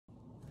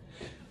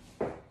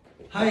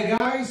Hi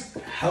guys,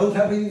 hope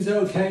everything's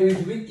okay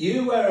with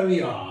you wherever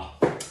you are.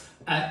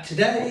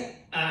 Today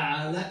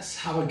let's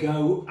have a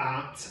go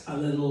at a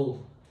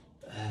little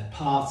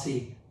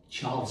Party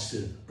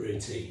Charleston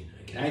routine,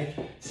 okay?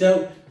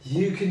 So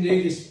you can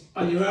do this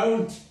on your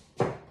own,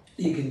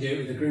 you can do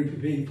it with a group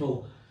of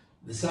people,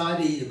 the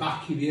side of you, the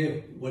back of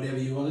you, whatever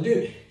you want to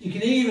do. You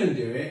can even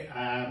do it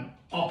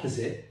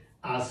opposite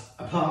as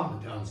a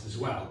partner dance as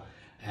well.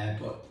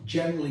 But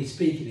generally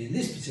speaking, in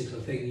this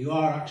particular thing, you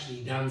are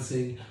actually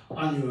dancing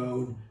on your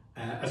own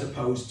as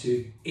opposed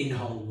to in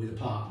whole with a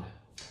partner.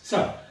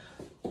 So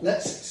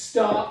let's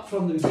start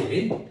from the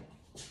beginning.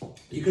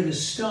 You're going to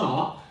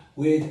start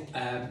with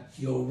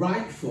your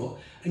right foot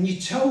and your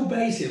toe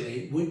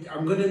basically.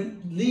 I'm going to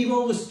leave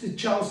all the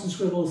Charleston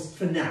swivels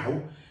for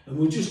now, and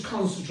we'll just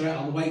concentrate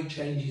on the weight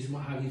changes and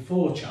what have you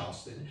for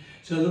Charleston.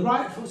 So the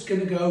right foot's going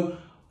to go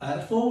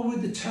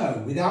forward with the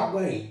toe without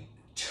weight,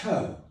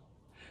 toe.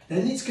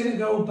 Then it's going to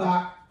go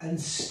back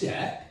and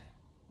step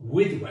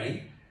with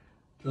weight.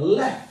 The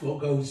left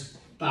foot goes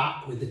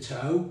back with the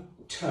toe,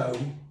 toe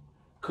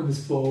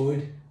comes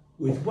forward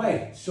with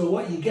weight. So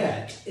what you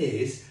get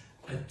is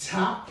a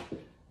tap,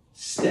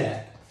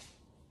 step,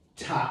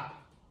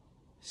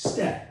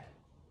 step.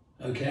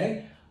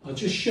 Okay? I'll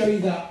just show you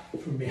that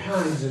from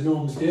behind as I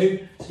normally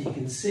do, so you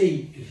can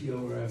see if you're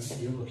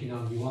looking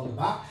on you on the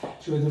back.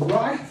 So with the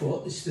right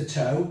foot, this is the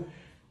toe,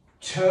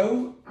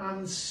 toe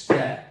and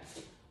step,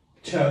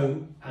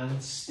 toe and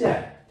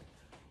step,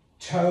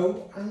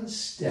 toe and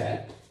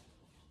step,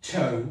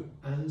 toe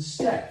and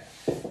step.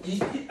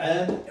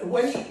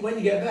 When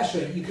you get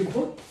better, you can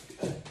put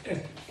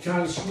a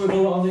kind of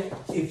swivel on it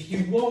if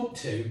you want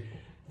to.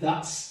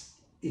 That's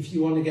if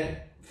you want to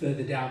get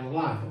further down the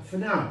line. But for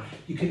now,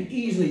 you can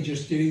easily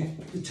just do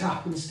the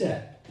tap and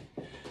step.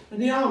 And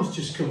the arms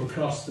just come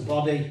across the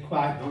body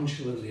quite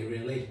nonchalantly,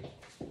 really,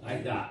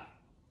 like that.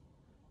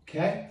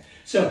 Okay?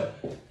 So,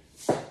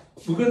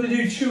 we're going to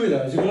do two of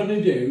those. We're going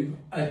to do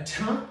a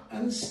tap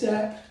and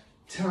step,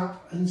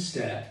 tap and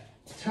step,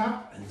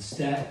 tap and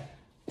step,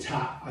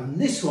 tap, and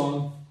this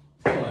one,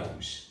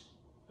 close.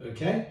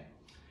 Okay?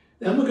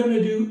 Then we're going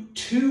to do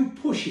two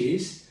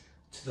pushes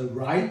to the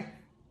right,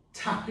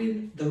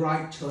 tapping the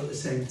right toe at the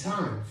same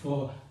time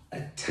for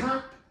a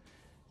tap,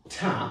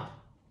 tap,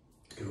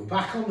 go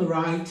back on the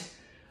right,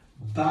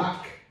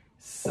 back,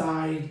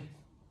 side,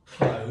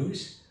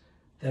 close,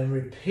 then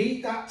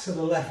repeat that to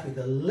the left with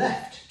the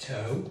left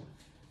toe,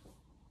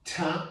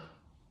 tap,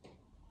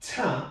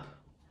 tap,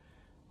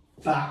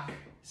 back,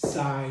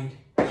 side,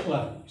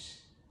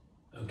 close.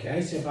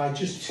 Okay, so if I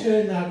just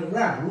turn that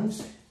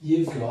around,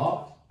 you've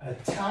got a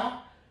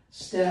tap,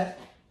 step,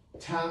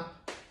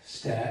 tap,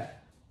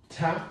 step,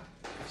 tap,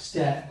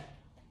 step,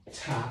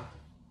 tap,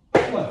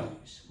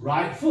 close.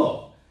 Right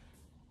foot,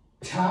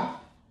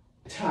 tap,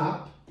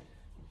 tap,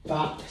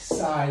 back,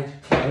 side,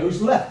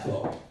 close. Left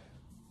foot,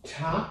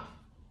 tap,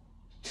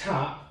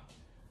 tap,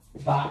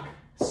 back,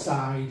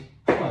 side,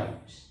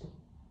 close.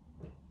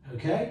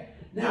 Okay,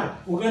 now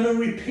we're going to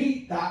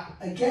repeat that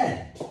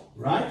again.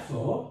 Right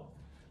foot,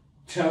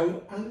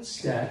 toe and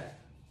step,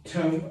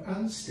 toe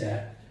and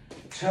step,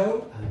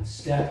 toe and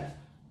step,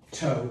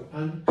 toe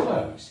and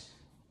close.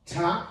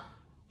 Tap,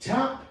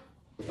 tap,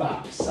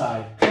 back,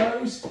 side,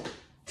 close,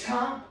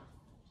 tap,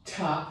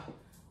 tap,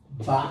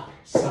 back,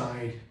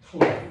 side,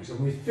 close. And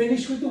we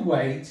finish with the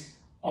weight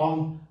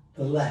on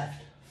the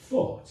left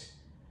foot.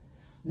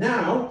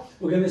 Now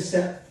we're going to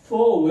step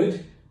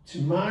forward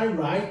to my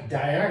right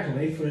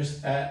diagonally for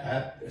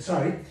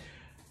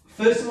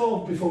first of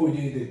all, before we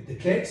do the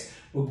kicks,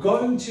 we're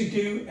going to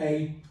do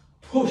a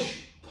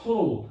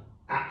push-pull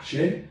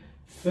action.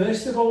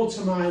 First of all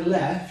to my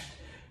left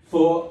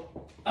for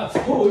a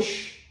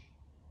push,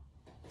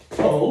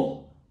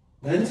 pull,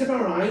 then to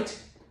my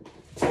right,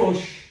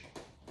 push,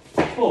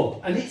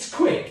 pull. And it's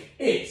quick.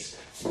 It's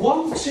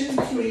 1, 2,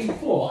 3,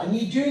 4, and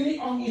you're doing it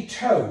on your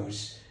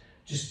toes.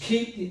 Just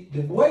keep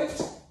the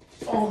weight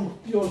on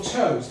your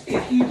toes.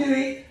 If you do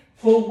it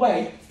full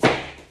weight,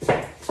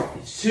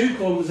 it's too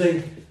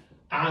clumsy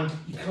and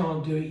you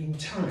can't do it in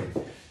time.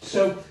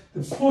 So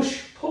the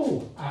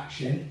push-pull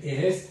action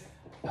is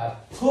a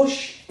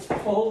push,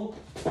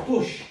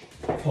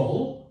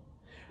 pull,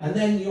 and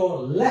then your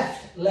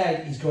left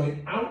leg is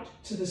going out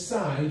to the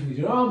side with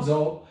your arms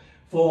up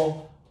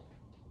for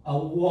a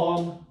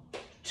 1,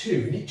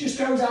 2, and it just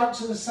goes out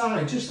to the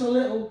side, just a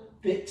little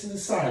bit to the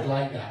side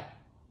like that.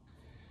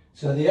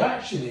 So the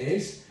action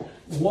is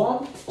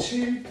 1,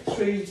 2,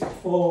 3,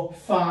 4,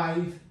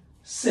 5,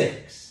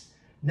 6.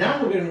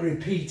 Now we're going to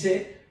repeat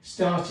it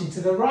starting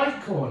to the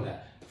right corner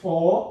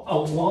for a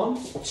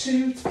 1,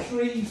 2,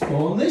 3,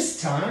 4. And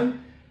this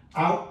time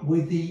out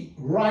with the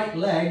right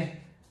leg,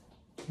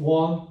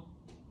 1,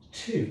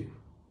 2.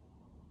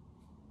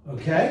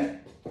 Okay?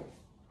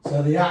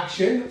 So the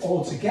action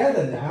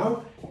altogether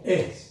now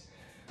is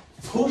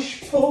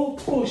push,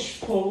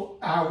 pull,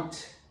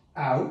 out,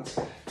 out,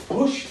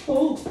 push,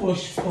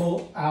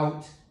 pull,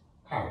 out,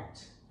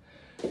 out.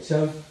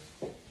 So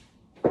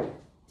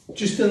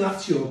just done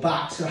that to your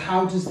back. So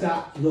how does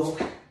that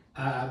look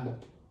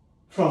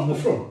from the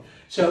front?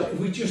 So if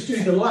we just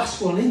do the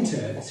last one in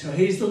turn, so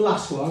here's the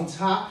last one,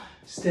 tap,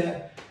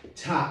 step,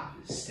 tap,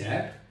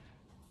 step.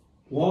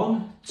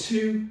 1,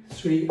 2,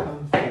 3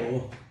 and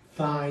 4,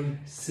 5,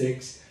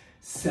 6,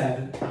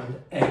 7 and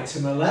 8 to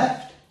my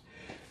left.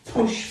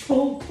 Push,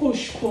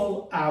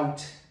 pull,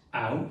 out,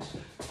 out.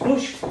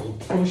 Push,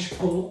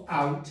 pull,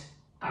 out,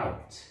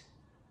 out.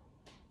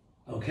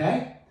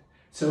 Okay?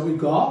 So we've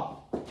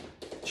got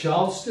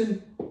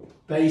Charleston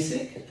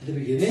basic at the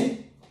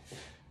beginning,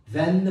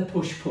 then the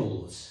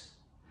push-pulls.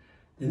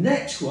 The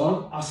next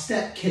one are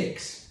step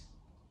kicks.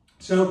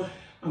 So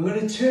I'm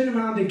going to turn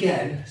around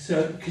again,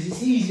 so because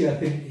it's easier, I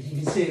think, as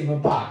you can see it in my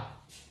back.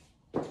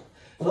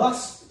 The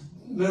last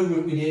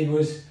movement we did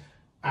was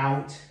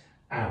out,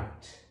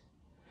 out.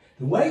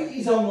 The weight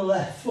is on the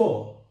left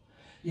foot.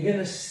 You're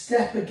going to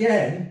step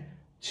again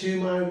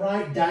to my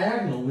right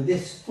diagonal with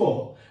this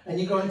foot, and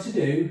you're going to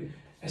do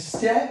a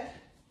step,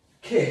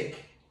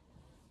 kick,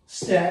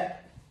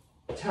 step,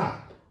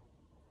 tap.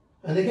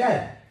 And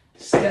again,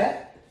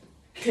 step,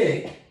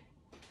 kick,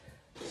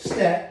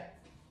 step,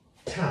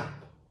 tap.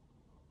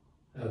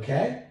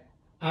 Okay?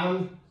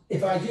 And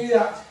if I do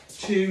that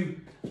to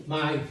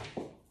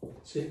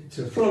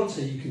the front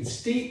so you can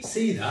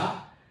see that,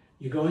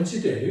 you're going to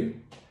do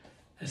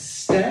a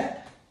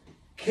step,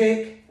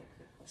 kick,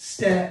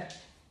 step,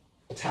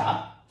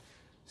 tap,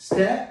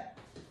 step,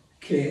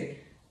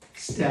 kick,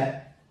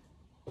 step,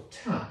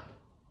 tap.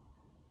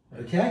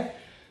 Okay?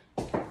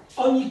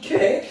 On your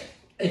kick,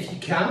 if you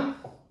can,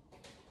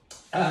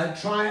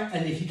 try it,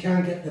 and if you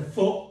can, get the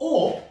foot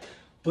up,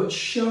 but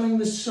showing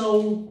the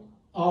sole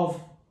of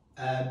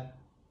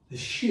the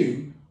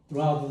shoe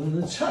rather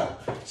than the toe.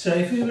 So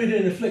if we were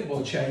doing a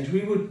flickball change,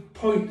 we would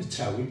point the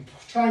toe, we'd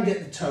try and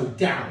get the toe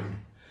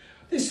down.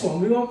 This one,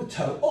 we want the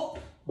toe up.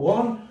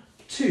 1,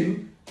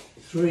 2,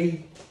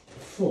 3,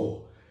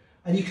 4.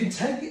 And you can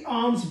take the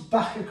arms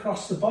back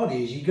across the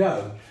body as you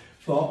go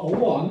for a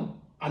 1,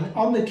 and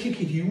on the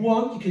kick, if you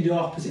want, you can do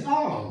opposite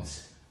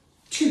arms.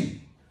 2,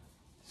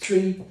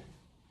 3,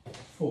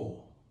 4.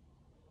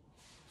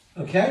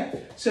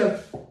 Okay,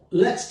 so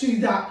let's do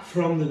that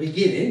from the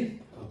beginning.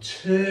 I'll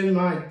turn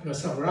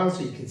myself around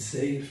so you can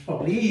see, it's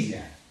probably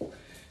easier.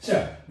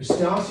 So we're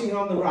starting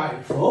on the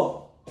right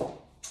foot,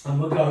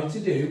 and we're going to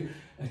do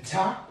a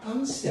tap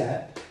and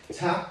step,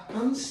 tap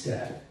and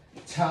step,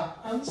 tap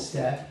and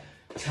step,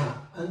 tap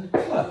and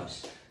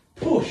close.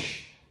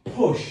 Push,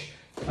 push,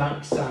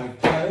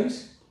 backside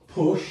close,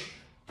 push,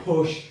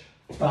 push,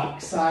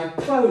 backside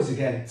close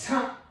again.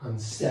 Tap and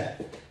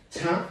step,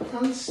 tap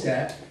and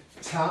step,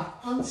 tap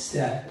and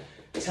step,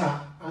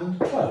 tap and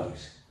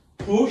close.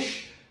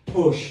 Push,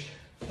 push,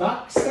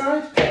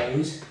 backside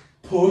close,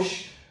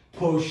 push,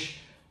 push,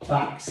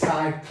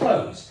 backside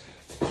close.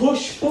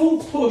 Push,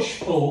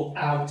 pull,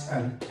 out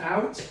and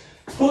out.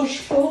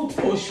 Push,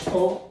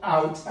 pull,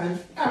 out and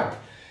out.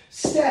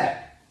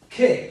 Step,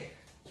 kick,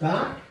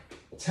 back,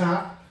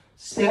 tap,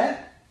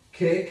 step,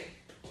 kick,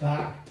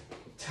 back,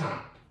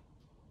 tap.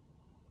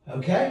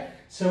 Okay,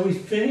 so we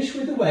finish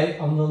with the weight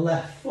on the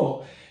left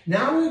foot.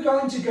 Now we're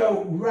going to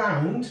go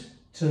round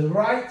to the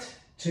right,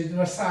 to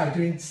the side,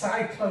 doing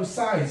side close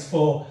sides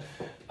for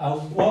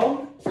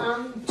 1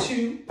 and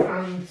 2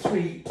 and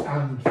 3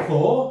 and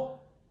 4,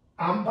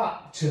 and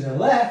back to the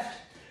left,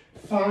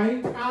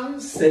 5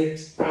 and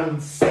 6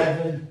 and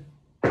 7,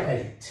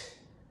 8.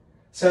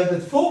 So the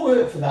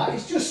footwork for that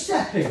is just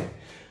stepping.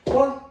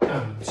 1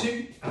 and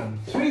 2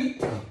 and 3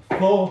 and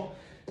 4,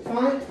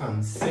 5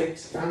 and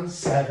 6 and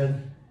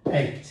 7,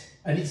 8.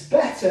 And it's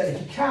better if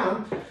you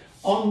can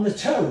on the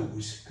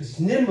toes, because it's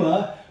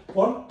nimbler.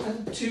 1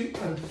 and 2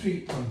 and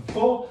 3 and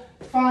 4,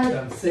 5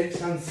 and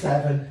 6 and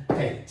 7,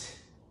 8.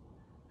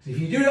 So if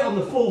you do it on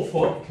the full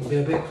foot, it can be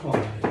a bit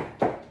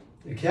clunky.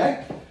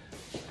 Okay?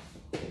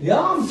 The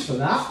arms for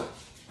that,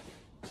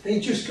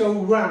 they just go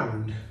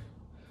round.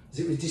 As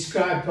it was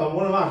described by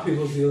one of our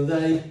people the other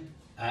day,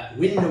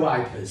 window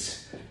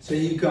wipers. So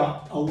you've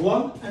got a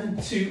 1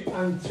 and 2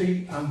 and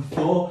 3 and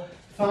 4,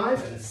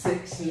 5 and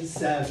 6 and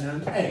 7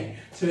 and 8.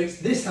 So it's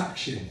this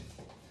action.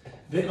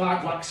 A bit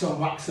like wax on,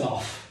 wax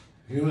off.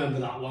 You remember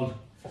that one?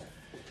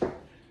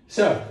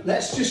 So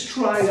let's just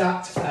try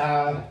that.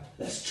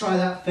 Let's try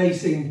that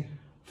facing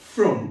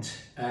front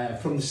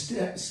from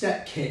the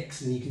step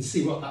kicks, and you can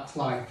see what that's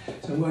like.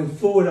 So I'm going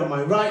forward on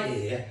my right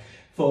here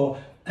for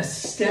a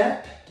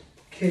step,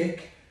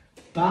 kick,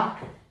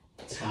 back,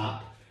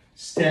 tap,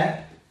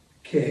 step,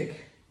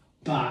 kick,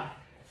 back,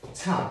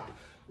 tap.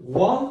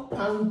 1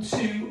 and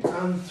 2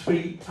 and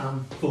 3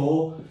 and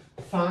 4,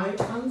 5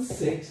 and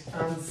 6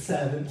 and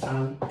 7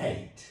 and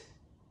 8.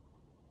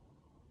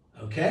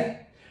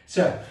 Okay,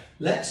 so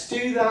let's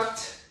do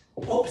that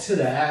up to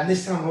there, and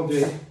this time I'll do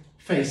it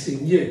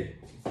facing you.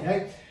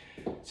 Okay,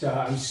 so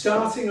I'm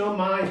starting on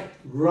my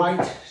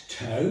right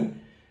toe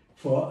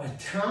for a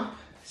tap,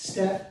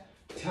 step,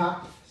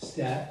 tap,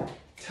 step,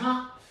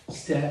 tap,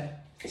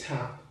 step,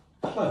 tap,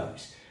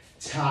 close.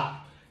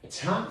 Tap,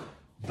 tap,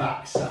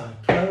 backside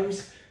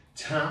close,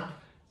 tap,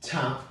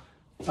 tap,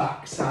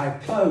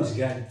 backside close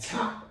again.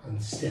 Tap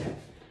and step,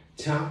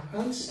 tap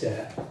and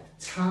step,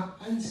 tap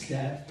and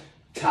step,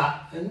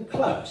 tap and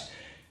close.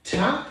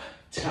 Tap,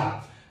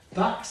 tap,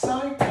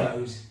 backside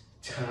close,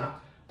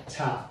 tap,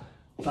 tap,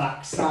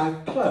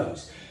 backside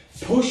close.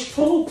 Push,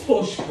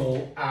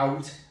 pull,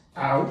 out,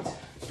 out.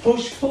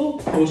 Push,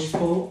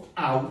 pull,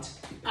 out,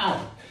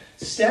 out.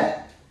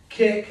 Step,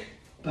 kick,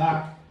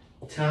 back,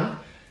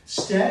 tap.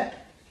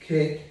 Step,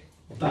 kick,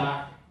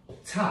 back,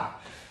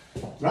 tap.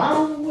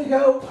 Round we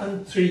go,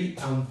 and 3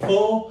 and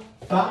 4,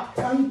 back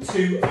and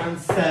 2 and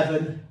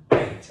 7,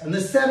 8. And the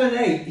 7,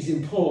 8 is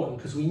important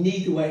because we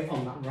need the weight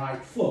on that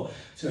right foot.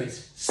 So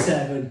it's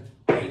 7,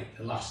 8,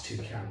 the last 2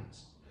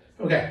 counts.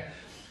 Okay,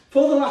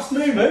 for the last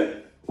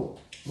movement,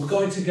 we're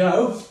going to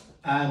go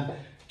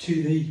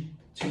to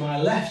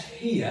my left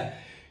here.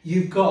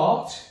 You've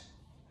got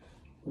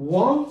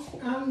 1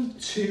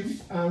 and 2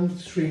 and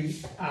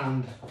 3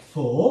 and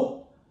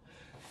 4,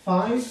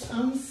 5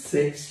 and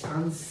 6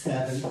 and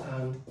 7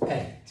 and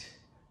 8.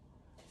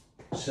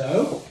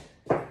 So,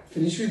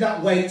 finish with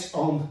that weight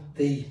on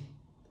the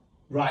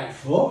right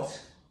foot.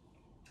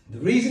 The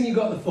reason you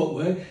got the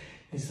footwork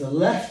is the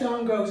left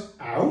arm goes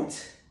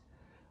out,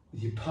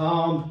 with your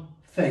palm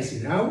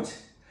facing out,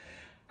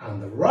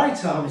 and the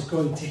right arm is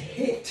going to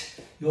hit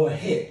your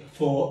hip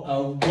for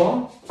a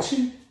 1,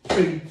 2,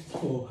 3,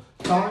 4,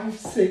 5,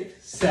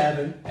 6,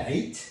 7,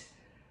 8.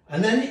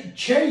 And then it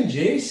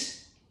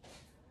changes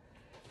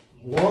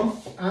 1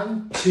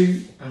 and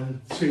 2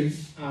 and 3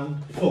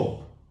 and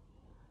 4.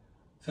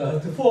 So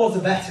the 4 is a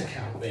better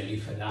count really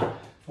for that.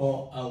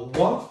 For a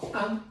 1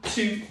 and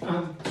 2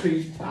 and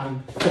 3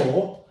 and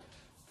 4,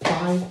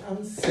 5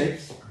 and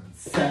 6 and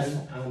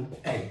 7 and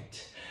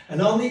 8.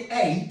 And on the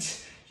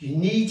 8, you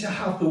need to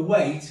have the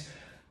weight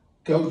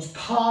goes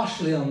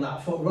partially on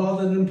that foot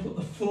rather than put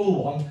the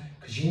full one,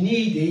 because you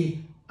need the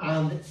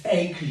and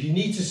 8, because you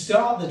need to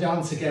start the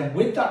dance again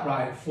with that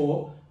right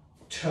foot,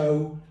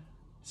 toe,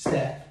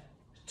 step,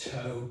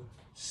 toe,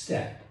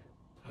 step.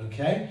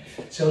 Okay,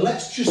 so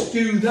let's just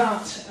do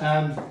that.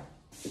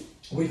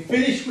 We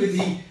finished with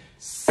the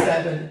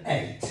 7,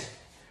 8.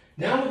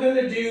 Now we're going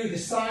to do the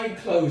side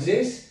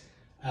closes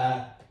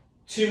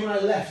to my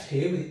left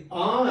here with the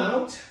arm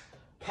out,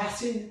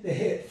 patting the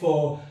hip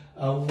for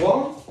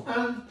 1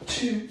 and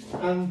 2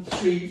 and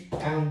 3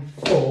 and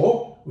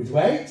 4 with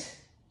weight,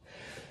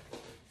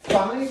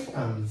 5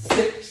 and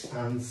 6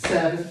 and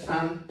 7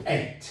 and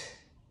 8.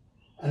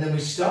 And then we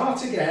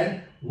start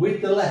again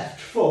with the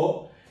left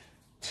foot,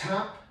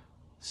 tap,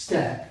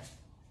 step,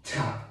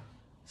 tap,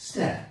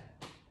 step.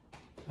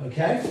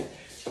 Okay,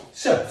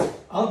 so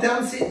I'll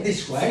dance it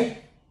this way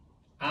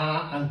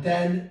and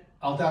then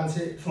I'll dance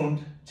it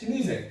front to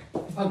music.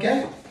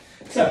 Okay,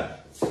 so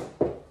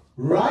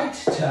right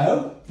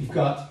toe, you've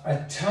got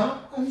a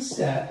tap and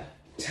step,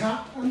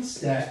 tap and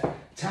step,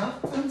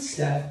 tap and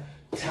step,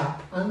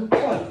 tap and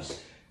close.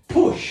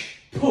 Push,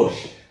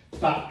 push,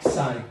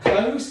 backside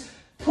close,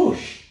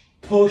 push,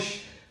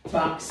 push,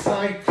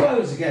 backside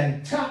close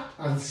again, tap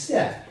and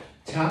step,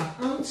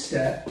 tap and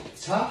step,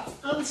 tap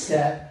and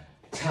step,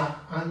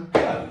 tap and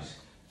close.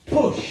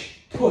 Push,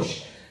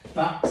 push,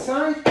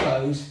 backside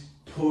close,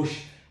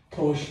 push,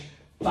 push,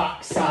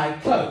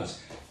 backside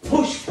close.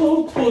 Push,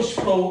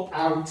 pull,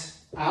 out,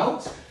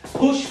 out.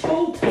 Push,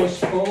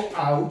 pull,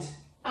 out,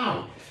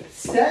 out.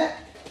 Step,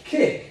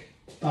 kick,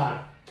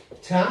 back,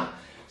 tap.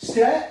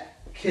 Step,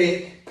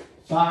 kick,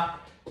 back,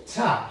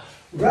 tap.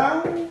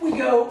 Round we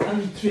go,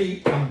 and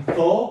 3 and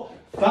 4.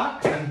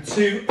 Back and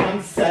 2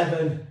 and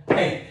 7,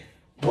 8.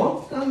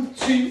 1 and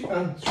 2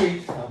 and 3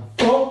 and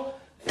 4.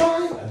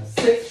 5 and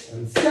 6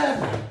 and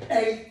 7 and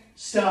 8.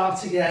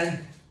 Start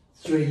again.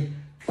 3,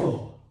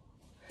 4.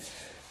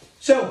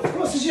 So,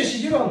 what I suggest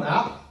you do on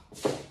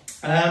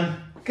that,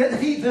 get the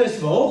feet first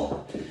of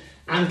all,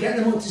 and get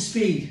them up to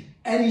speed.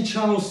 Any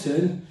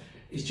Charleston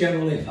is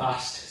generally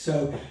fast,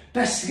 so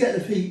best to get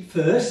the feet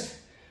first.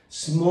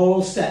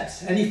 Small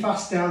steps, any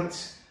fast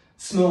dance,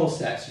 small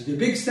steps. You do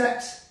big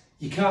steps,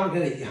 you can't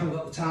get it, you haven't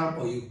got the time,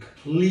 or you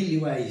completely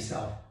wear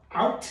yourself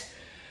out.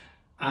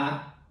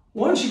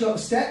 Once you've got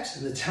the steps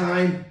and the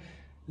time,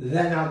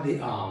 then add the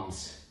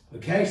arms.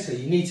 Okay, so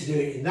you need to do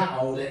it in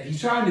that order. If you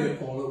try and do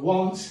it all at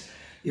once,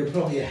 your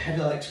head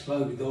will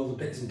explode with all the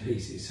bits and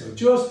pieces. So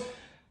just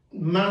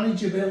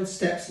manage your build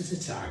steps at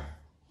a time.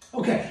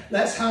 Okay,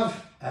 let's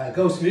have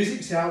ghost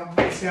music, see how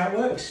it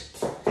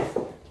works.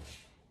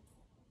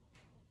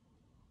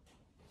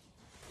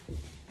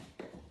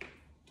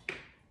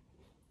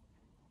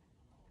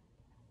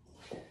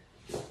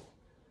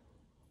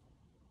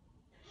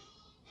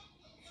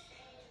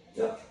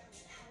 Yep.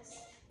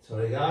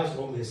 Sorry guys,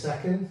 won't be a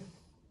second.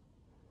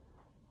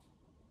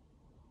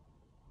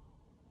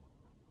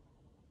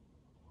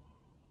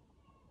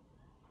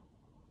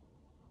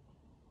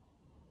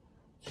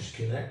 Just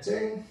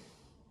connecting.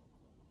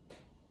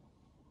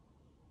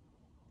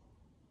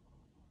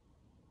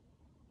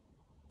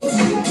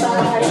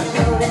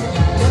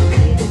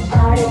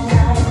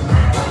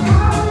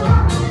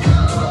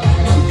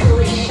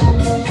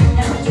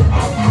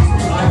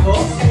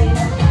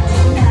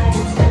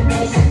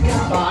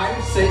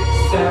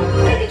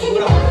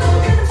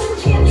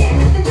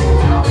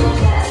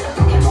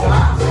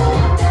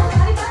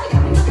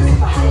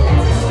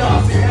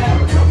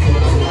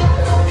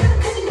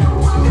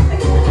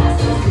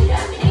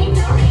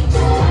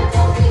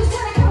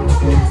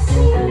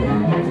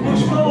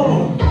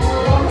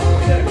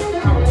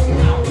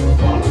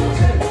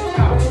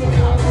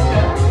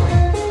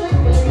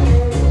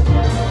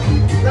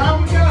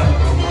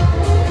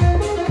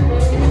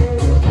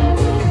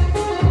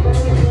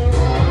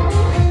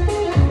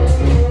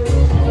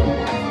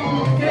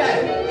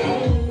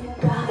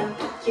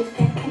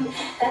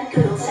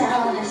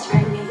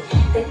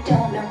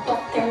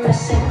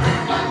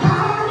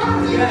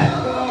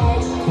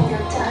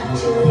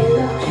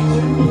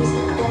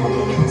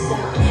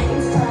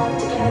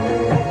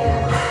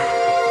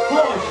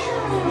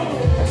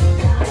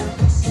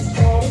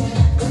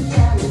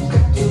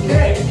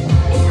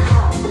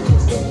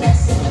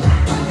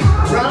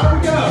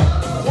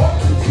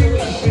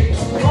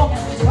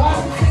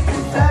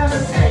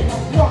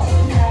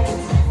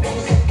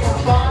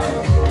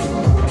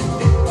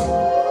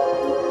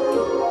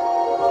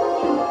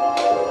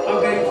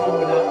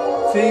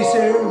 See you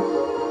soon.